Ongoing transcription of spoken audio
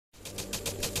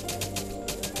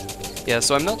Yeah,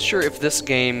 so I'm not sure if this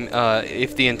game,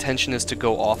 if the intention is to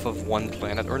go off of one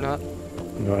planet or not.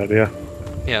 No idea.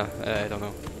 Yeah, I don't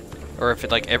know. Or if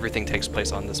it, like, everything takes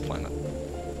place on this planet.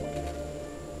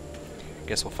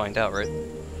 Guess we'll find out, right?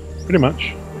 Pretty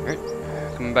much. Alright,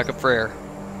 coming back up for air.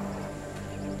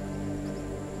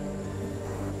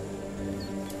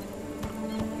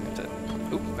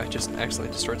 Oop, I just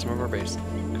accidentally destroyed some of our base.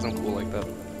 Because I'm cool like that.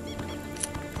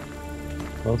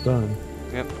 Well done.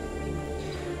 Yep,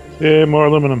 Yeah, more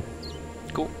aluminum.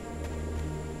 cool.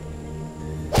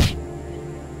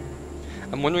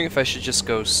 I'm wondering if I should just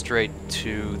go straight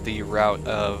to the route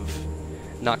of,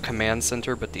 not command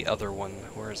center, but the other one.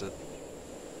 Where is it?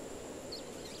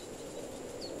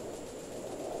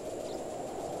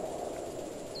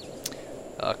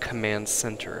 Command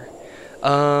center.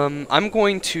 I'm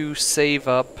going to save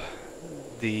up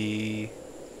the...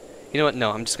 You know what?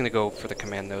 No, I'm just going to go for the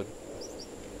command node.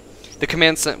 The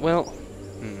command center... Well...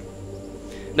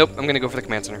 Nope, I'm going to go for the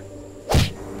command center.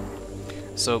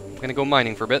 So, I'm going to go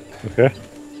mining for a bit. Okay.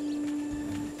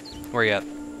 Where are you at?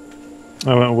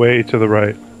 I went way to the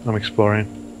right. I'm exploring.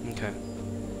 Okay.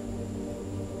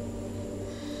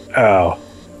 Ow.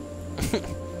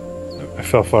 I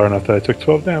fell far enough that I took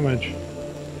 12 damage.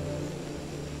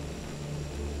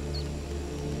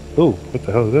 Ooh, what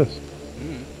the hell is this?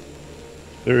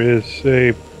 There is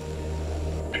a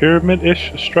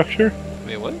pyramid-ish structure,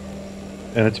 Wait, what?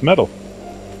 and it's metal.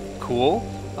 Cool.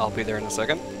 I'll be there in a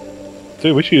second.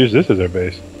 Dude, we should use this as our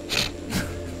base.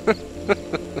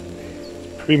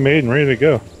 Pre-made and ready to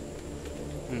go.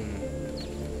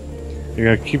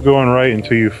 You're gonna keep going right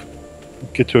until you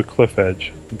get to a cliff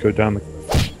edge and go down the...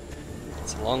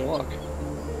 It's a long walk.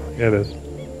 Yeah, it is.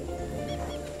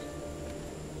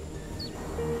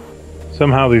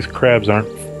 Somehow these crabs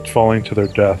aren't falling to their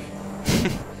death.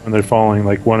 And they're falling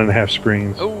like 1.5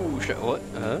 screens. Oh, shit, what?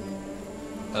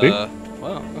 See?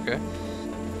 Wow, okay.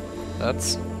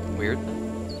 That's weird.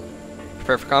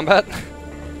 Prepare for combat?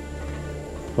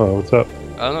 Oh, what's up?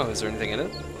 I don't know, is there anything in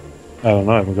it? I don't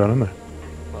know, I haven't gone in there.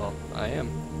 Well, I am.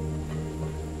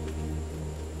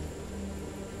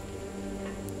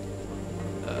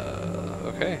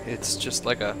 Okay, it's just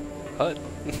like a hut.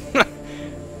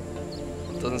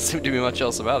 Doesn't seem to be much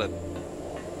else about it.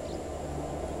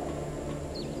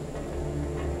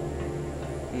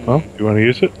 Well, you want to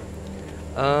use it?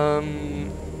 I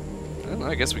don't know,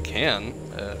 I guess we can.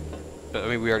 But I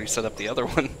mean, we already set up the other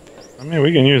one. I mean,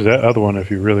 we can use that other one if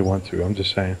you really want to, I'm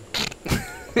just saying.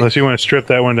 Unless you want to strip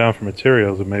that one down for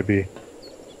materials and maybe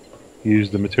use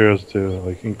the materials to,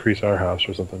 like, increase our house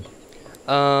or something.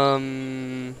 I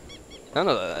don't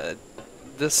know,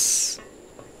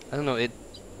 I don't know,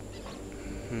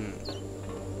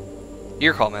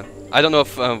 Your call, man. I don't know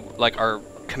if, like, our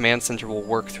command center will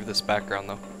work through this background,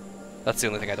 though. That's the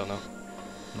only thing I don't know.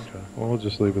 Okay, well, we'll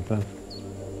just leave it then.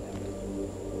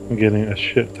 I'm getting a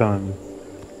shit ton.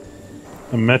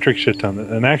 A metric shit ton.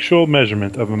 An actual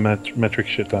measurement of a metric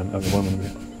shit ton of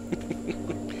aluminum.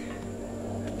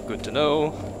 Good to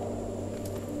know.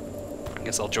 I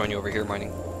guess I'll join you over here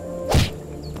mining.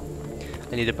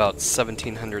 I need about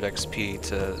 1700 XP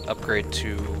to upgrade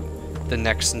to the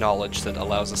next knowledge that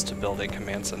allows us to build a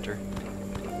command center.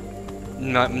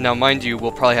 Now, mind you,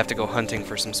 we'll probably have to go hunting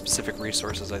for some specific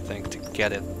resources, I think, to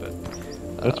get it, but...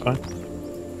 That's fine.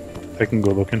 I can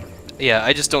go looking. Yeah,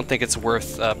 I just don't think it's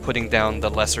worth putting down the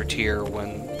lesser tier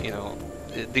when, you know,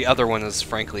 the other one is,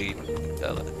 frankly,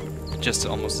 just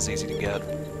almost as easy to get.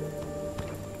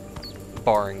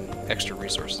 Barring extra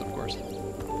resources, of course.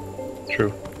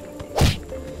 True.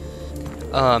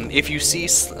 If you see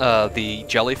the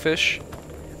jellyfish,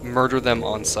 murder them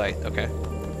on sight, okay?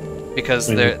 Because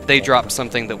they drop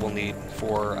something that we'll need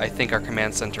for, I think, our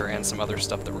command center and some other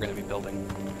stuff that we're going to be building.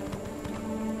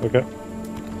 Okay.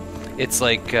 It's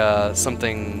like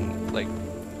something like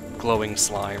glowing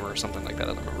slime or something like that,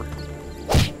 I don't remember.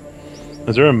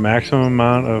 Is there a maximum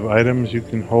amount of items you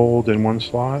can hold in one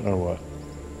slot, or what?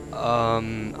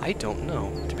 I don't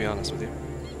know, to be honest with you.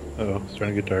 Uh-oh, it's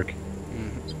starting to get dark.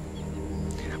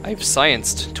 I've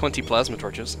scienced 20 plasma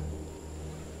torches.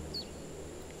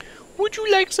 Would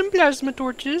you like some plasma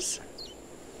torches?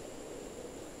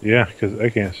 Yeah, because I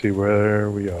can't see where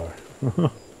we are.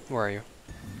 Where are you?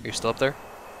 Are you still up there?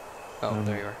 Oh,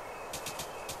 there you are.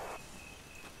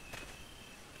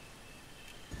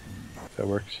 That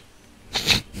works.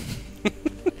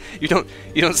 You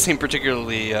don't seem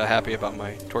particularly happy about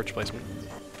my torch placement.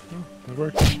 Oh, that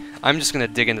works. I'm just gonna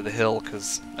dig into the hill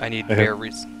because I need bare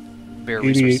resources.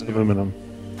 88 aluminum.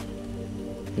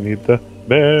 You need the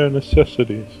bare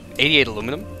necessities. 88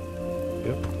 aluminum?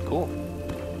 Yep. Cool.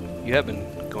 You have been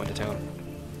going to town.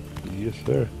 Yes,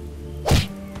 sir.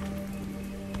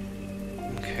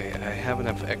 have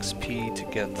enough XP to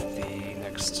get the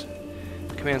next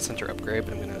command center upgrade,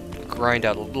 but I'm gonna grind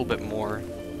out a little bit more.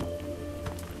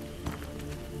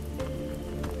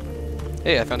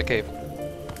 Hey, I found a cave.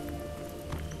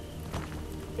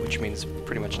 Which means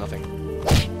pretty much nothing.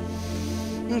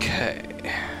 Okay.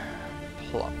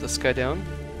 Plop this guy down.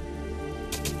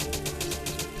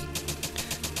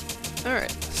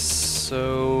 Alright,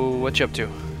 so what you up to?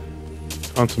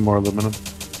 Found some more aluminum.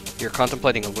 You're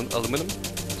contemplating aluminum?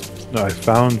 No, I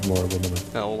found more aluminum.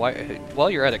 No, why? While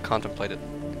you're at it, contemplate it.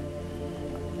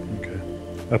 Okay.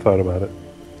 I thought about it.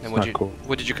 And It's not cool.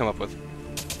 what did you come up with?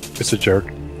 It's a jerk.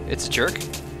 It's a jerk?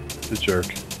 It's a jerk.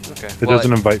 Okay. It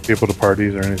doesn't invite people to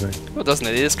parties or anything. Well, doesn't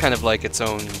it? It is kind of like its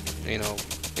own, you know,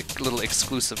 little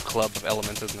exclusive club of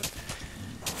element, isn't it?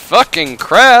 Fucking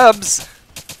crabs!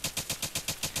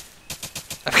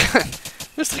 I've got...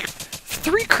 There's like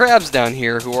 3 crabs down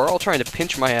here who are all trying to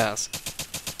pinch my ass.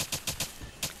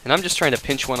 And I'm just trying to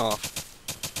pinch one off.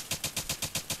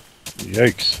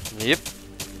 Yikes. Yep.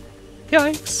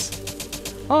 Yikes.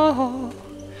 Oh.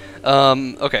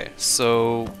 Okay,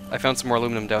 so I found some more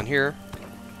aluminum down here.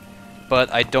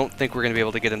 But I don't think we're going to be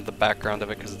able to get into the background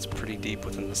of it because it's pretty deep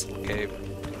within this little cave.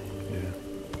 Yeah.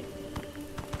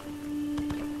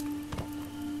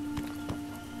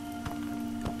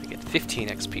 I get 15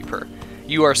 XP per.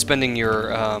 You are spending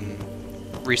your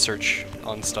research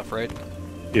on stuff, right?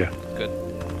 Yeah. Good.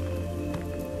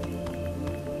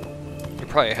 You're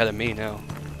probably ahead of me now.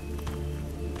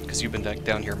 Because you've been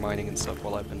down here mining and stuff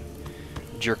while I've been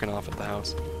jerking off at the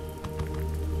house.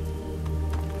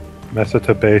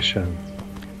 Masturbation.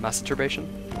 Masturbation?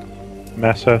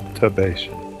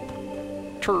 Masturbation.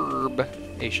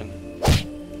 Turbation.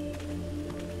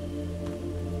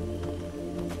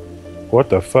 What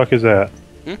the fuck is that?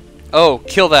 Hmm? Oh,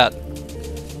 kill that.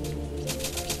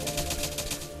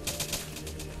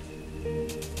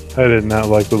 I did not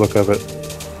like the look of it.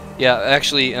 Yeah,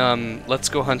 actually, let's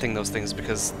go hunting those things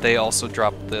because they also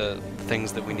drop the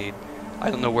things that we need.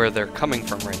 I don't know where they're coming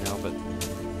from right now, but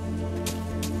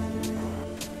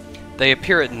they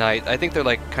appear at night. I think they're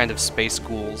like kind of space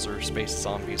ghouls or space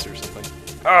zombies or something.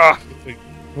 Ah!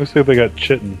 Looks like they got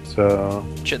chitin, so...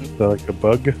 Chitin? Is that like a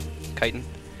bug? Chitin?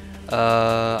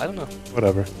 I don't know.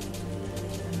 Whatever.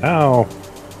 Ow!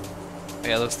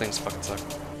 Yeah, those things fucking suck.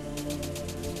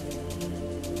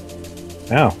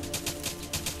 Ow.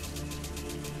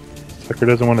 Sucker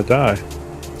doesn't want to die.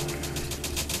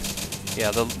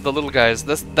 Yeah, the little guys,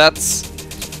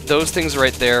 those things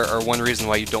right there are one reason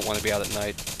why you don't want to be out at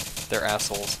night. They're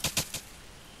assholes.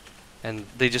 And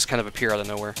they just kind of appear out of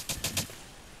nowhere.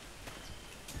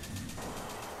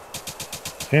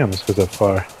 Damn, this goes up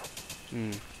far.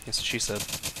 That's what she said.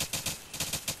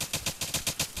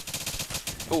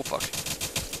 Oh, fuck.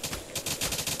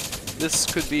 This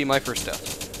could be my first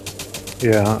death.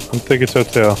 Yeah, I'm thinking so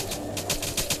too.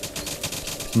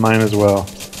 Mine as well.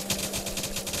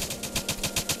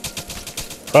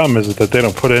 Problem is that they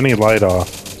don't put any light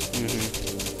off.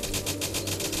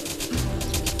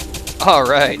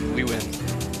 Alright, we win.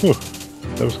 Whew,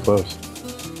 that was close.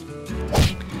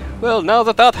 Well, now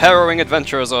that that harrowing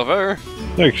adventure is over...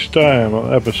 Next time,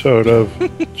 an episode of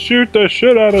Shoot the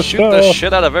Shit Out of Shoot Stuff! the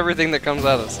shit out of everything that comes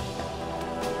at us.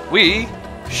 We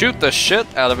shoot the shit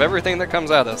out of everything that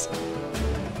comes at us.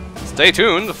 Stay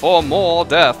tuned for more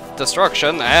death,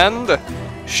 destruction, and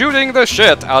shooting the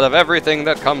shit out of everything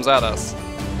that comes at us.